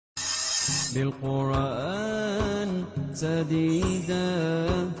بالقرآن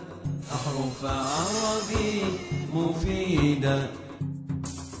سديدا أحرف عربي مفيدة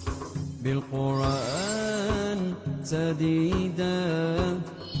بالقرآن سديدا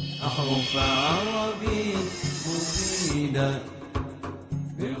أحرف عربي مفيدة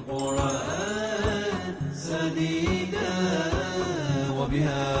بالقرآن سديدا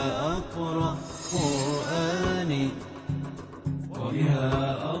وبها أقرأ قرآني وبها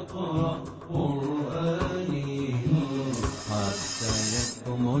أقرأ قرآني حتى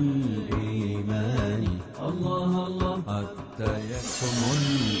يكمل الإيمان الله الله حتى يكمل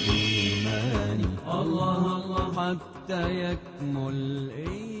الإيمان الله الله حتى يكمل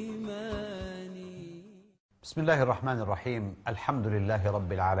الإيمان. بسم الله الرحمن الرحيم. الحمد لله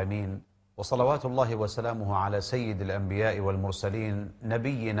رب العالمين وصلوات الله وسلامه على سيد الأنبياء والمرسلين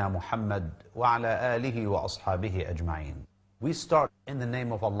نبينا محمد وعلى آله وأصحابه أجمعين. We start in the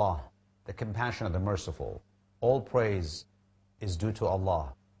name of Allah, the compassionate, the merciful. All praise is due to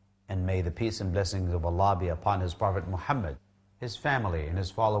Allah, and may the peace and blessings of Allah be upon His Prophet Muhammad, his family and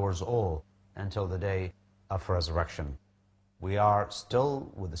his followers all until the day of resurrection. We are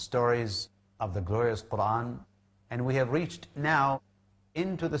still with the stories of the glorious Quran, and we have reached now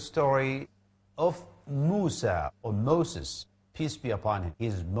into the story of Musa, or Moses, peace be upon him. He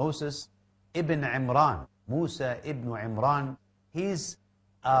is Moses ibn Imran, Musa ibn Imran. He's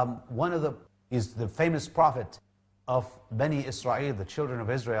he's the famous prophet of Bani Israel, the children of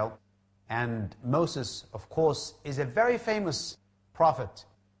Israel. And Moses, of course, is a very famous prophet.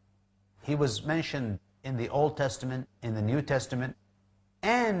 He was mentioned in the Old Testament, in the New Testament.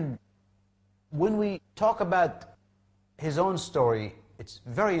 And when we talk about his own story, it's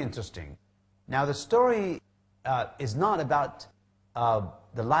very interesting. Now, the story is not about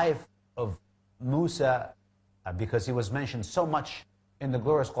the life of Musa, because he was mentioned so much in the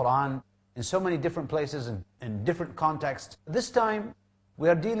glorious Quran, in so many different places and in different contexts. This time, we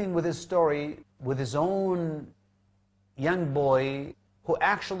are dealing with his story with his own young boy who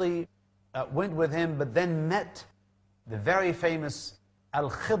actually went with him, but then met the very famous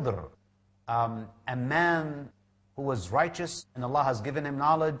Khidr, a man who was righteous, and Allah has given him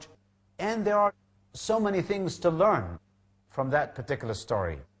knowledge. And there are so many things to learn from that particular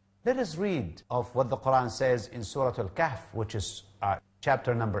story. Let us read of what the Quran says in Surah Al-Kahf, which is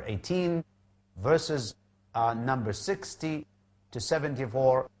chapter number 18, verses number 60 to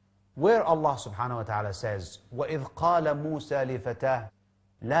 74, where Allah subhanahu wa ta'ala says, وَإِذْ قَالَ مُوسَى لِفَتَاهُ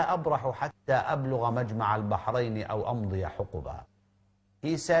لَا أَبْرَحُ حَتَّى أَبْلُغَ مَجْمَعَ الْبَحْرَيْنِ أَوْ أَمْضِيَ حُقُبًا.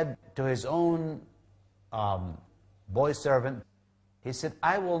 He said to his own boy servant, he said,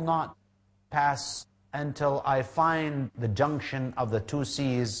 I will not pass until I find the junction of the two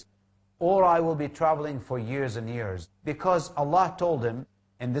seas, or I will be traveling for years and years. Because Allah told him,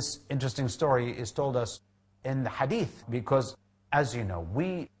 and this interesting story is told us in the hadith, because as you know,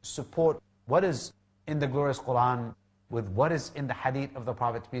 we support what is in the glorious Quran with what is in the hadith of the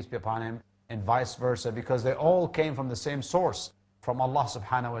Prophet, peace be upon him, and vice versa, because they all came from the same source, from Allah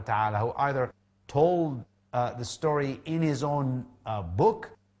subhanahu wa ta'ala, who either told the story in his own book,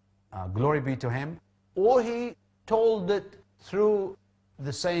 glory be to him, or he told it through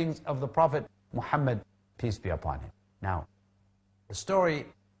the sayings of the Prophet Muhammad, peace be upon him. Now, the story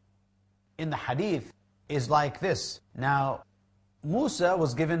in the hadith is like this. Now, Musa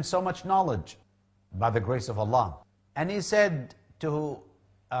was given so much knowledge by the grace of Allah, and he said to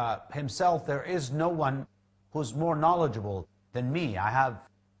himself, there is no one who's more knowledgeable than me. I have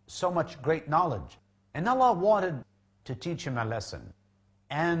so much great knowledge. And Allah wanted to teach him a lesson.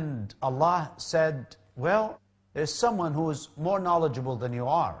 And Allah said, well, there's someone who is more knowledgeable than you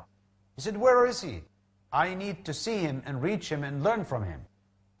are. He said, where is he? I need to see him and reach him and learn from him.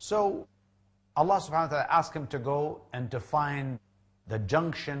 So Allah subhanahu wa ta'ala asked him to go and to find the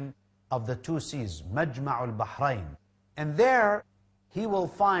junction of the two seas, Majma'ul Bahrain. And there he will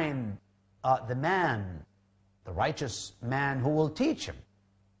find the man, the righteous man, who will teach him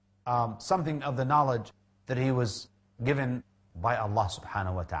something of the knowledge that he was given by Allah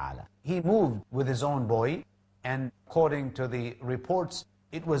subhanahu wa ta'ala. He moved with his own boy, and according to the reports,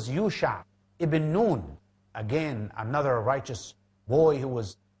 it was Yusha ibn Nun, again another righteous boy who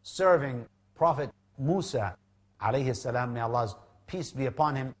was serving Prophet Musa alayhi salam, may Allah's peace be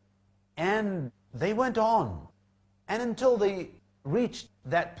upon him. And they went on, and until they reached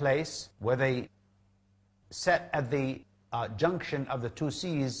that place where they sat at the junction of the two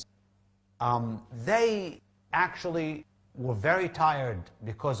seas, they actually were very tired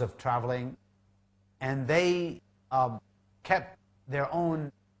because of traveling, and they kept their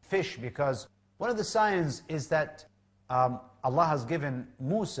own fish, because one of the signs is that Allah has given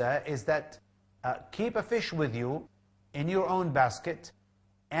Musa is that keep a fish with you in your own basket,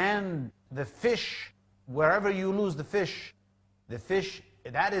 and the fish, wherever you lose the fish,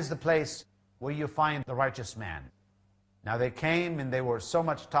 that is the place where you find the righteous man. Now they came and they were so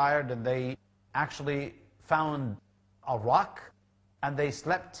much tired, and they actually found a rock, and they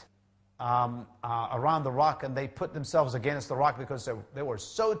slept around the rock, and they put themselves against the rock because they were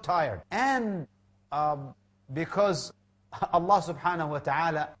so tired. And because Allah subhanahu wa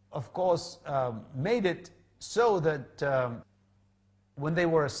ta'ala, of course, made it so that when they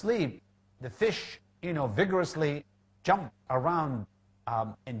were asleep, the fish, vigorously jumped around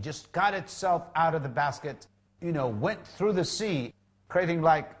and just got itself out of the basket, went through the sea, creating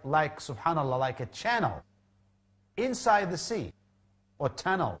like subhanallah, like a channel inside the sea, or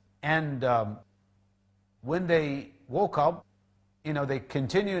tunnel. And when they woke up, they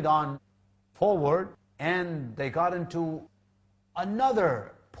continued on forward, and they got into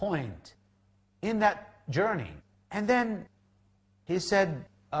another point in that journey. And then he said,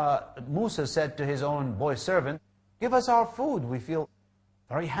 Musa said to his own boy servant, give us our food, we feel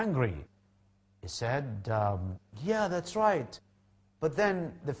very hungry. He said, yeah, that's right. But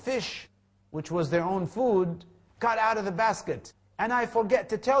then the fish, which was their own food, got out of the basket. And I forget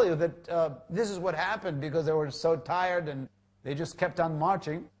to tell you that this is what happened, because they were so tired and they just kept on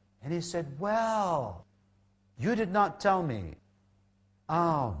marching. And he said, well, you did not tell me.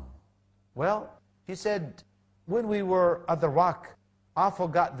 Well, he said, when we were at the rock, I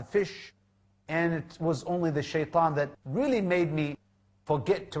forgot the fish, and it was only the shaitan that really made me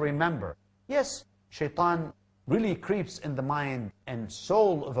forget to remember. Yes, shaitan really creeps in the mind and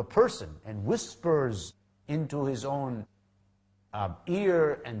soul of a person and whispers into his own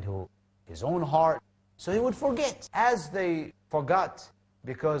ear and to his own heart. So he would forget. As they forgot,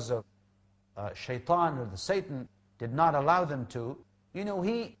 because of shaitan, or the Satan did not allow them to,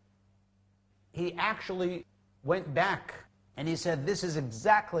 he actually went back and he said, this is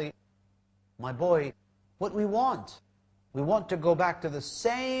exactly, my boy, what we want. We want to go back to the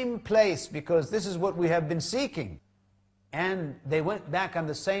same place, because this is what we have been seeking. And they went back on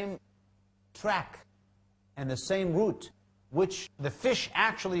the same track and the same route which the fish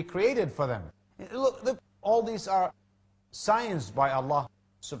actually created for them. Look, all these are signs by Allah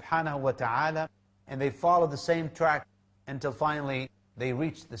subhanahu wa ta'ala, and they follow the same track until finally they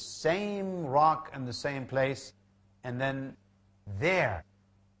reach the same rock and the same place. And then there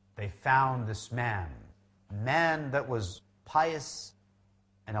they found this man that was pious,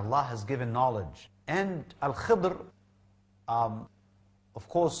 and Allah has given knowledge. And Al-Khidr, of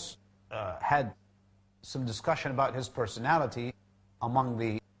course, had some discussion about his personality among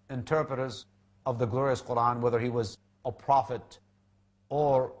the interpreters of the glorious Quran, whether he was a prophet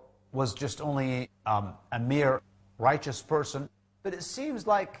or was just only a mere righteous person. But it seems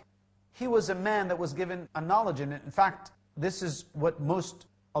like he was a man that was given a knowledge. And in fact, this is what most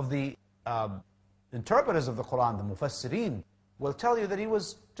of the interpreters of the Quran, the Mufassirin, will tell you, that he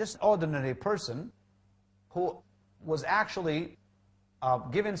was just an ordinary person who was actually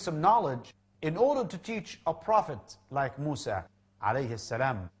given some knowledge in order to teach a prophet like Musa alayhi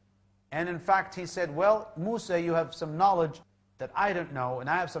salam. And in fact, he said, well, Musa, you have some knowledge that I don't know, and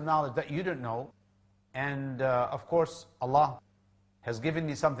I have some knowledge that you don't know. And of course, Allah has given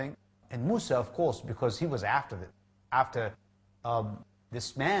me something. And Musa, of course, because he was after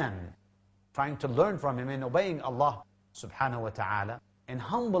this man, trying to learn from him and obeying Allah subhanahu wa ta'ala, and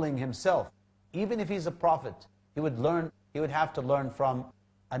humbling himself. Even if he's a prophet, he would have to learn from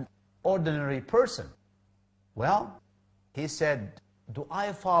an ordinary person. Well, he said, do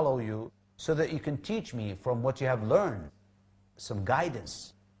I follow you so that you can teach me from what you have learned? Some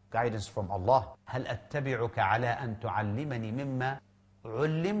guidance from Allah. هل أتبعك على أن تعلمني مما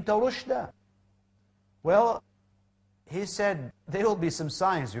علمت رشدا? Well, he said, there will be some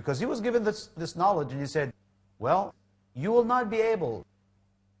signs, because he was given this knowledge, and he said, well, you will not be able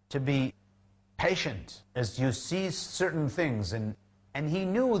to be patient as you see certain things. And he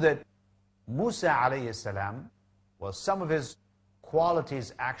knew that Musa alayhi salam, well, some of his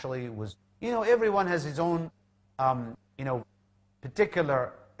qualities actually was, everyone has his own,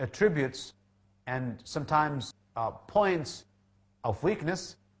 particular attributes and sometimes points of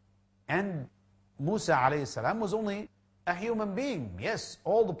weakness. And Musa alayhi salam was only a human being. Yes,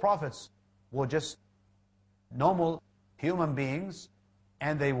 all the prophets were just normal human beings,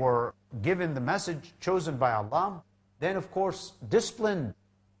 and they were given the message chosen by Allah, then of course disciplined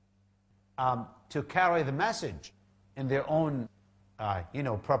to carry the message in their own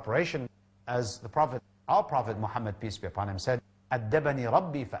preparation, as our Prophet Muhammad, peace be upon him, said, أَدَّبَنِي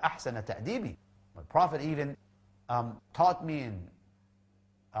رَبِّي فَأَحْسَنَ تَأْدِيبِي. The Prophet even taught me and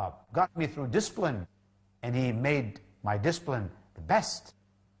got me through discipline, and he made my discipline the best.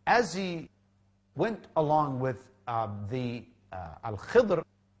 As he went along with the Al-Khidr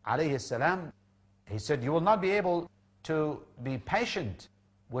alayhi salam, he said, you will not be able to be patient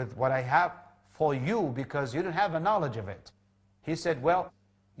with what I have for you because you don't have the knowledge of it. He said, well,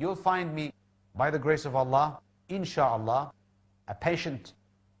 you'll find me, by the grace of Allah, insha'Allah, a patient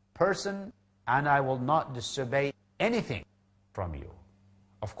person, and I will not disobey anything from you.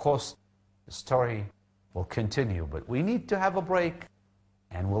 Of course, the story will continue, but we need to have a break,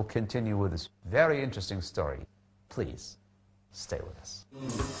 and we'll continue with this very interesting story. Please, stay with us.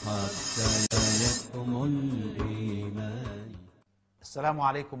 Assalamu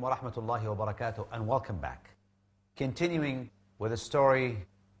alaikum wa rahmatullahi wa barakatuh, and welcome back. Continuing with the story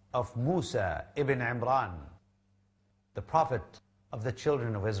of Musa ibn Imran, the prophet of the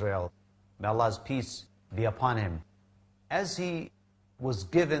children of Israel. May Allah's peace be upon him. As he was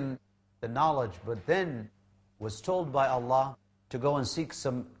given the knowledge, but then was told by Allah to go and seek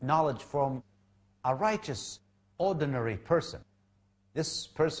some knowledge from a righteous, ordinary person. This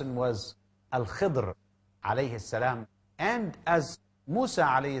person was Al-Khidr alayhi salam. And as Musa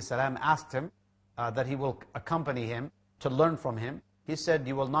alayhi salam asked him that he will accompany him to learn from him, he said,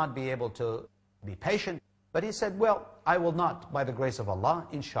 you will not be able to be patient. But he said, well, I will not, by the grace of Allah,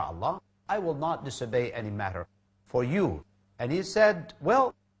 insha'Allah, I will not disobey any matter for you. And he said,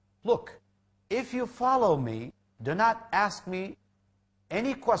 well, look, if you follow me, do not ask me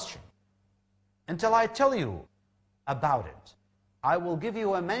any question until I tell you about it. I will give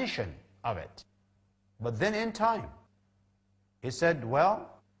you a mention of it, but then in time. He said,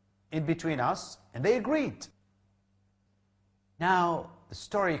 well, in between us, and they agreed. Now, the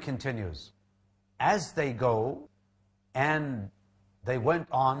story continues. As they go, and they went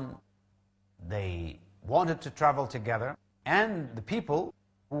on, they wanted to travel together, and the people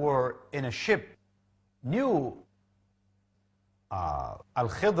who were in a ship knew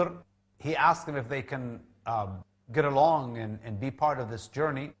Al-Khidr. He asked them if they can get along and be part of this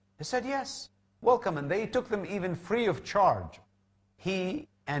journey. They said, yes, welcome. And they took them even free of charge. He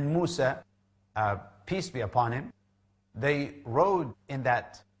and Musa, peace be upon him, they rode in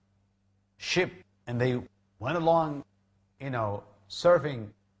that ship and they went along, surfing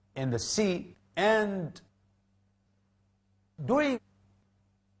in the sea. And during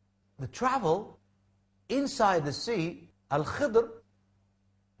the travel inside the sea, Al-Khidr,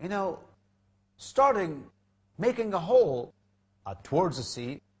 starting making a hole towards the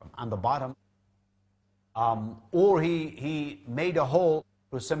sea on the bottom, or he made a hole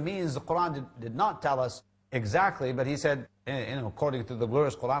through some means the Quran did not tell us exactly, but he said, according to the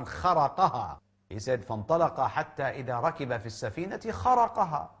glorious Quran, خَرَقَهَا. He said, فَانْطَلَقَ حَتَّى إِذَا رَكِبَ فِي السَّفِينَةِ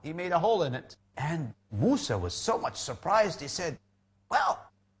خَرَقَهَا. He made a hole in it. And Musa was so much surprised, he said, well,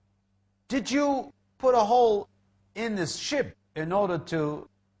 did you put a hole in this ship in order to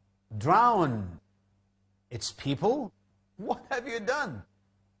drown its people? What have you done?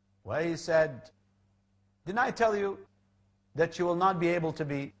 Well, he said, didn't I tell you that you will not be able to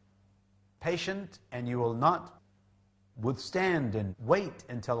be patient and you will not withstand and wait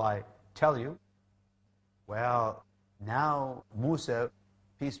until I tell you? Well, now Musa,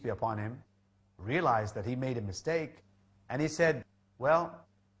 peace be upon him, realized that he made a mistake, and he said, well,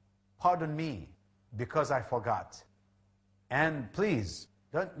 pardon me because I forgot, and please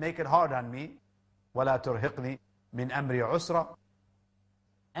don't make it hard on me. وَلَا تُرْهِقْنِي مِنْ أَمْرِي عُسْرًا.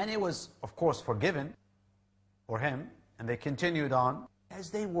 And he was, of course, forgiven for him, and they continued on. As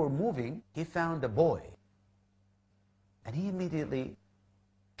they were moving, he found a boy, and he immediately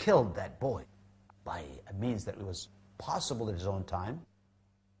killed that boy by a means that was possible at his own time.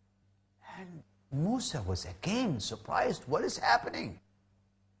 And Musa was again surprised. What is happening?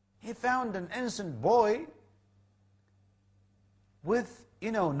 He found an innocent boy with,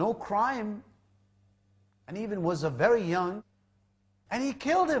 no crime, and even was a very young, and he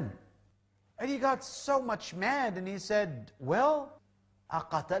killed him. And he got so much mad, and he said, well,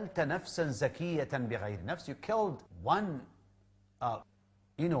 أَقَتَلْتَ نَفْسًا زَكِيَّةً بِغَيْرِ نَفْسٍ. You killed one,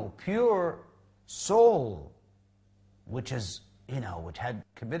 pure soul, which is, which had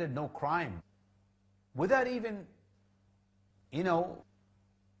committed no crime. Without even,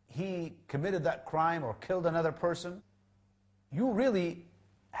 he committed that crime or killed another person. You really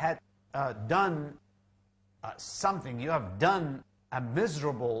had done something. You have done a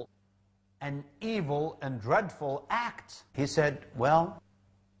miserable and evil and dreadful act. He said, well,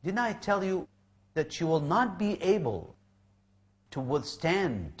 didn't I tell you that you will not be able to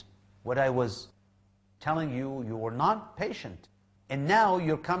withstand what I was telling you? You were not patient. And now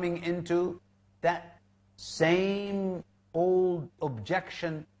you're coming into that same old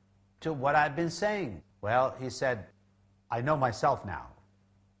objection to what I've been saying. Well, he said, I know myself now.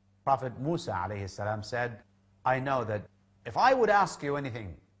 Prophet Musa alayhi salam said, I know that if I would ask you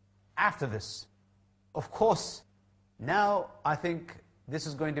anything after this, of course, now I think this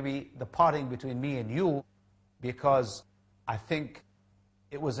is going to be the parting between me and you, because I think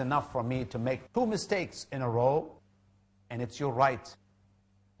it was enough for me to make 2 mistakes in a row, and it's your right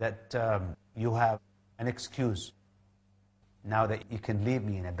that you have an excuse now that you can leave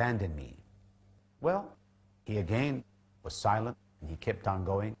me and abandon me. Well, he again was silent, and he kept on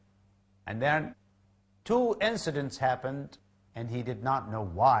going. And then 2 incidents happened, and he did not know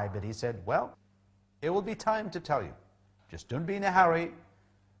why, but he said, well, it will be time to tell you. Just don't be in a hurry.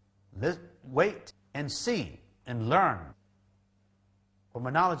 Wait and see and learn from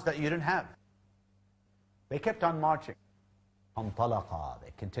a knowledge that you didn't have. They kept on marching.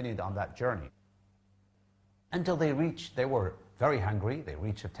 They continued on that journey until they were very hungry. They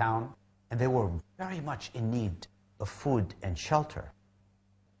reached a town, and they were very much in need of food and shelter.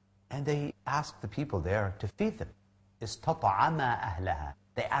 And they asked the people there to feed them. إِسْتَطْعَمَا أَهْلَهَا.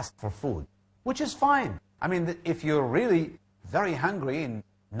 They asked for food, which is fine. I mean, if you're really very hungry and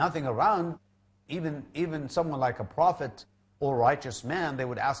nothing around, even someone like a prophet or righteous man, they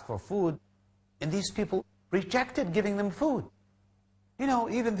would ask for food. And these people rejected giving them food. You know,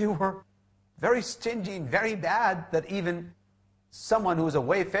 even they were very stingy and very bad, that even someone who's a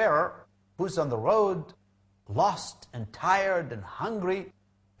wayfarer, who's on the road, lost and tired and hungry,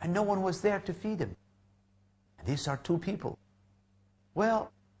 and no one was there to feed him. And these are 2 people.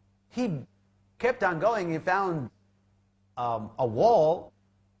 Well, he kept on going. He found a wall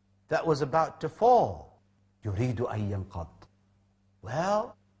that was about to fall. يُرِيدُ أَن يَنْقَضْ.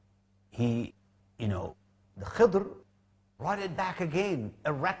 Well, the Khidr brought it back again,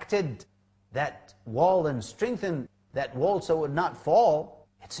 erected that wall and strengthened that wall so it would not fall.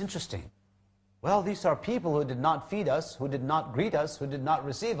 It's interesting. Well, these are people who did not feed us, who did not greet us, who did not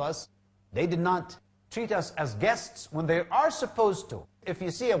receive us. They did not treat us as guests when they are supposed to. If you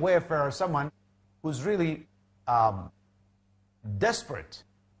see a wayfarer, someone who's really desperate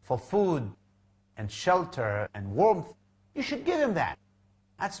for food and shelter and warmth, you should give him that.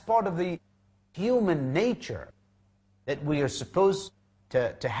 That's part of the human nature that we are supposed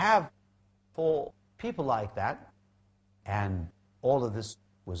to have for people like that. And all of this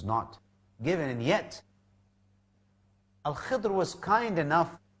was not given. And yet, Al-Khidr was kind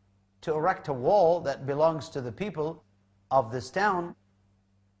enough to erect a wall that belongs to the people of this town.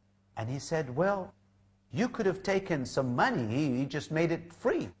 And he said, well, you could have taken some money. He just made it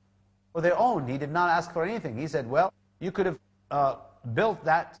free for their own. He did not ask for anything. He said, well, you could have built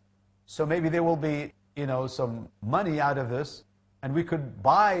that, so maybe there will be, some money out of this, and we could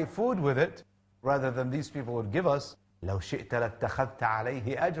buy food with it, rather than these people would give us. لو شئت لاتخذت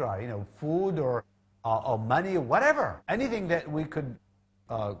عليه أجرا, food or money, whatever, anything that we could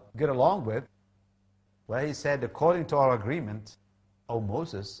get along with. Well, he said, according to our agreement, O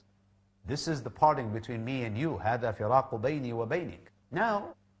Moses, this is the parting between me and you. هذا فراق بيني وبينك.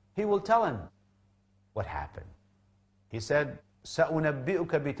 Now, he will tell him what happened. He said,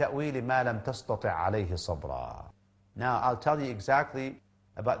 سأنبئك بتأويل ما لم تستطع عليه صبرا. Now, I'll tell you exactly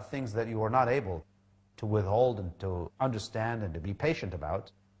about things that you were not able to withhold and to understand and to be patient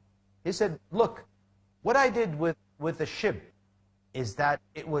about. He said, look, what I did with the ship is that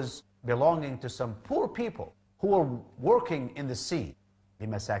it was belonging to some poor people who were working in the sea.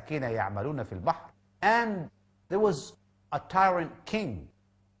 لِمَسَاكِينَ يَعْمَلُونَ فِي الْبَحْرِ. And there was a tyrant king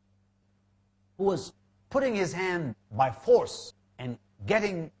who was putting his hand by force and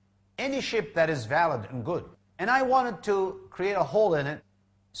getting any ship that is valid and good. And I wanted to create a hole in it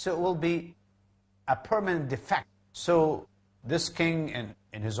so it will be a permanent defect. So this king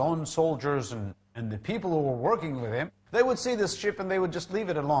and his own soldiers and the people who were working with him, they would see this ship and they would just leave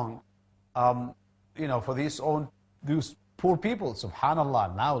it alone. For these poor people,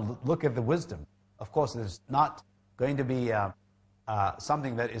 subhanallah. Now look at the wisdom. Of course, there's not going to be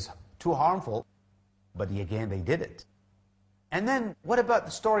something that is too harmful, but again, they did it. And then, what about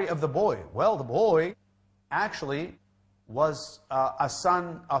the story of the boy? Well, the boy actually was a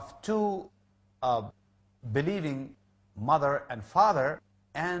son of 2 believing mother and father,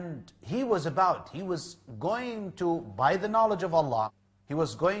 and he was going to, by the knowledge of Allah, he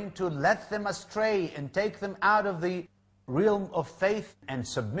was going to let them astray and take them out of the realm of faith and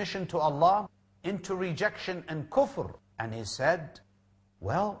submission to Allah into rejection and kufr. And he said,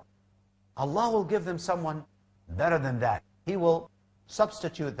 well, Allah will give them someone better than that. He will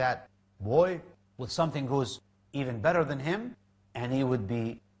substitute that boy with something who's even better than him, and he would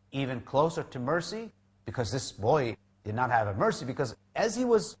be even closer to mercy, because this boy did not have a mercy, because as he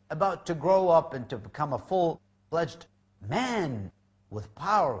was about to grow up and to become a full-fledged man with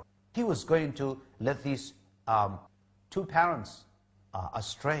power, he was going to let these two parents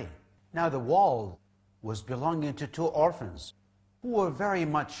astray. Now the wall was belonging to two orphans who were very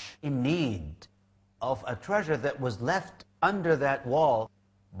much in need of a treasure that was left under that wall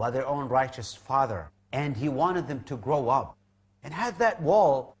by their own righteous father. And he wanted them to grow up. And had that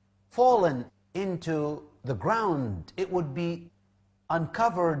wall fallen into the ground, it would be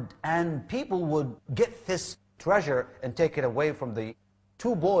uncovered and people would get this treasure and take it away from the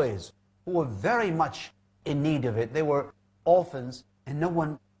two boys who were very much in need of it. They were orphans and no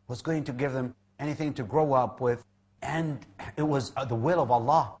one was going to give them anything to grow up with. And it was the will of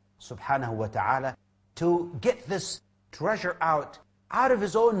Allah subhanahu wa ta'ala to get this treasure out of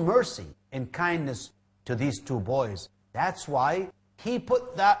His own mercy and kindness to these two boys. That's why He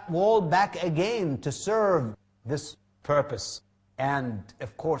put that wall back again to serve this purpose. And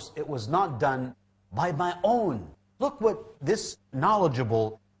of course, it was not done by my own. Look what this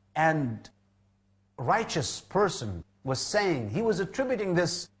knowledgeable and righteous person was saying. He was attributing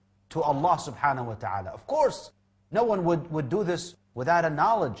this to Allah subhanahu wa ta'ala. Of course, no one would do this without a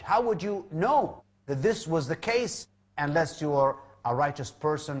knowledge. How would you know that this was the case unless you are a righteous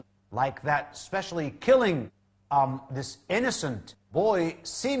person like that, especially killing this innocent boy,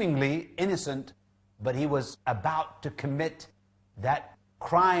 seemingly innocent, but he was about to commit that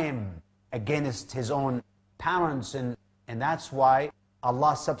crime against his own parents, and that's why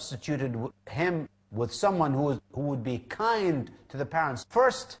Allah substituted him with someone who would be kind to the parents.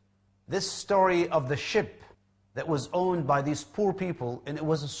 First, this story of the ship that was owned by these poor people, and it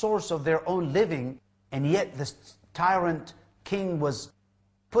was a source of their own living, and yet this tyrant king was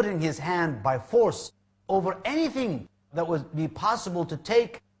putting his hand by force over anything that would be possible to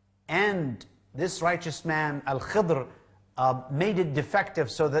take, and this righteous man, Al-Khidr, made it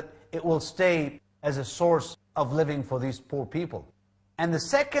defective so that it will stay as a source of living for these poor people. And the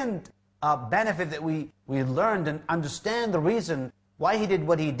second benefit that we learned and understand the reason why he did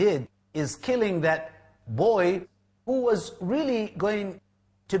what he did is killing that boy who was really going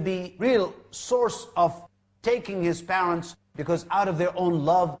to be real source of taking his parents, because out of their own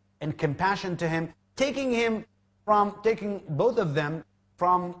love and compassion to him, taking both of them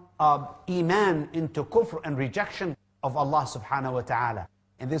from Iman into kufr and rejection of Allah subhanahu wa ta'ala.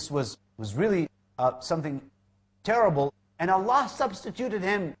 And this was really something terrible. And Allah substituted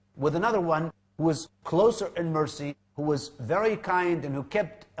him with another one who was closer in mercy, who was very kind, and who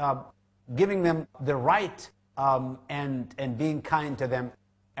kept giving them the right and being kind to them.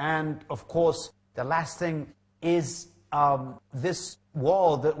 And of course, the last thing is this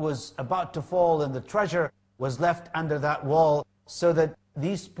wall that was about to fall, and the treasure was left under that wall so that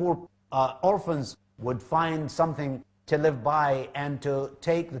these poor orphans would find something to live by and to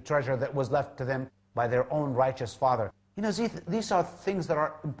take the treasure that was left to them by their own righteous father. You know, these are things that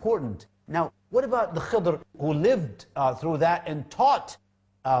are important. Now, what about the Khidr who lived through that and taught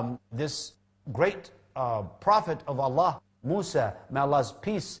this great prophet of Allah, Musa, may Allah's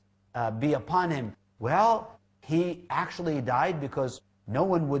peace be upon him? Well, he actually died because no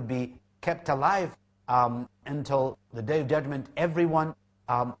one would be kept alive until the Day of Judgment. Everyone,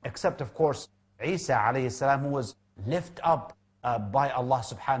 except of course Eesa alayhi salam, who was lifted up by Allah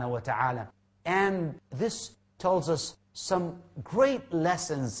subhanahu wa ta'ala. And this tells us some great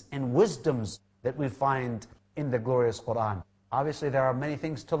lessons and wisdoms that we find in the glorious Quran. Obviously there are many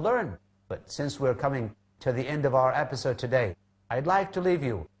things to learn, but since we're coming to the end of our episode today, I'd like to leave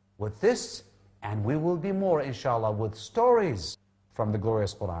you with this, and we will be more inshallah with stories from the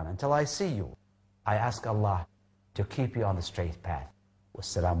glorious Quran. Until I see you, I ask Allah to keep you on the straight path.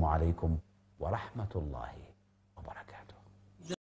 Wassalamu alaikum wa rahmatullahi